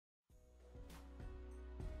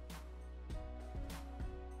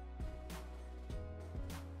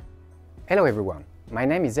Hello everyone, my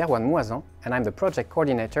name is Erwan Moisan and I'm the project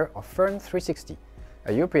coordinator of FURN360,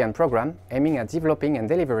 a European program aiming at developing and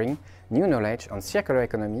delivering new knowledge on circular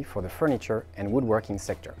economy for the furniture and woodworking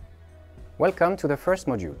sector. Welcome to the first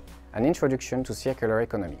module, an introduction to circular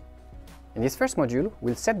economy. In this first module,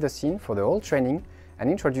 we'll set the scene for the whole training and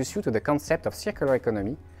introduce you to the concept of circular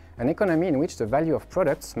economy, an economy in which the value of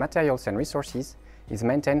products, materials and resources is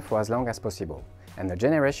maintained for as long as possible, and the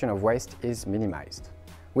generation of waste is minimized.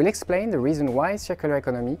 We'll explain the reason why circular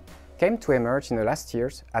economy came to emerge in the last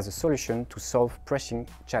years as a solution to solve pressing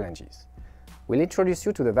challenges. We'll introduce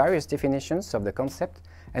you to the various definitions of the concept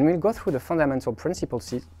and we'll go through the fundamental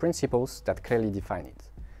principles that clearly define it.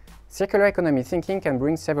 Circular economy thinking can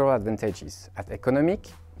bring several advantages at economic,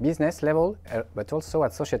 business level, but also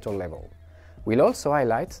at societal level. We'll also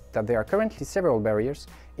highlight that there are currently several barriers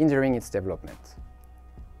hindering its development.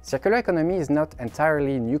 Circular economy is not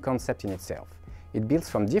entirely a new concept in itself. It builds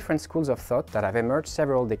from different schools of thought that have emerged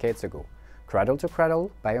several decades ago: cradle to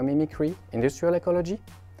cradle, biomimicry, industrial ecology.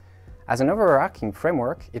 As an overarching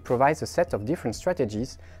framework, it provides a set of different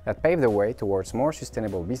strategies that pave the way towards more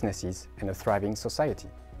sustainable businesses and a thriving society.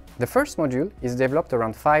 The first module is developed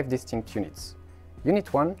around 5 distinct units.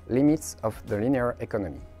 Unit 1, Limits of the linear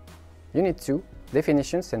economy. Unit 2,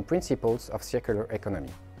 Definitions and principles of circular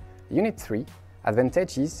economy. Unit 3,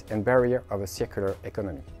 Advantages and barriers of a circular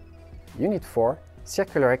economy. Unit 4,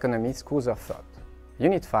 Circular Economy Schools of Thought.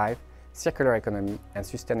 Unit 5, Circular Economy and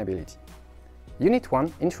Sustainability. Unit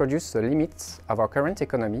 1 introduces the limits of our current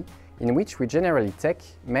economy, in which we generally take,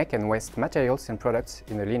 make and waste materials and products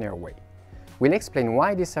in a linear way. We'll explain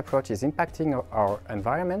why this approach is impacting our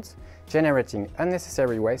environment, generating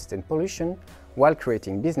unnecessary waste and pollution, while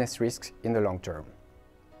creating business risks in the long term.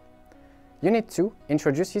 Unit 2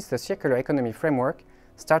 introduces the circular economy framework,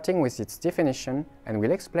 starting with its definition, and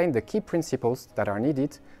will explain the key principles that are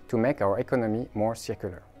needed to make our economy more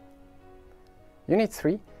circular. Unit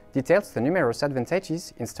 3 details the numerous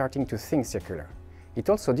advantages in starting to think circular. It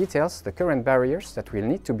also details the current barriers that will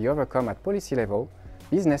need to be overcome at policy level,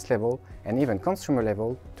 business level, and even consumer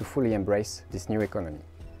level to fully embrace this new economy.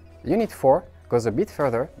 Unit 4 goes a bit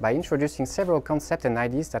further by introducing several concepts and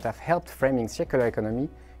ideas that have helped framing circular economy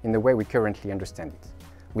in the way we currently understand it.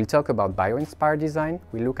 We'll talk about bio-inspired design,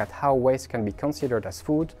 we'll look at how waste can be considered as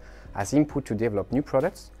food, as input to develop new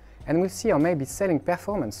products, and we'll see how maybe selling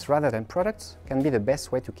performance rather than products can be the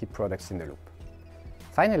best way to keep products in the loop.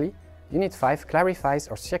 Finally, Unit 5 clarifies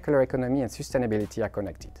how circular economy and sustainability are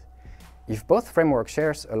connected. If both frameworks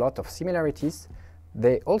share a lot of similarities,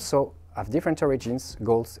 they also have different origins,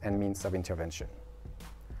 goals, and means of intervention.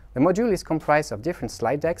 The module is comprised of different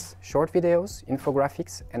slide decks, short videos,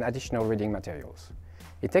 infographics, and additional reading materials.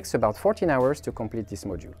 It takes about 14 hours to complete this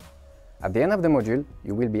module. At the end of the module,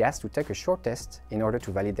 you will be asked to take a short test in order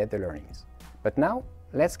to validate the learnings. But now,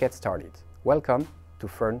 let's get started. Welcome to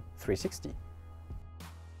FURN360.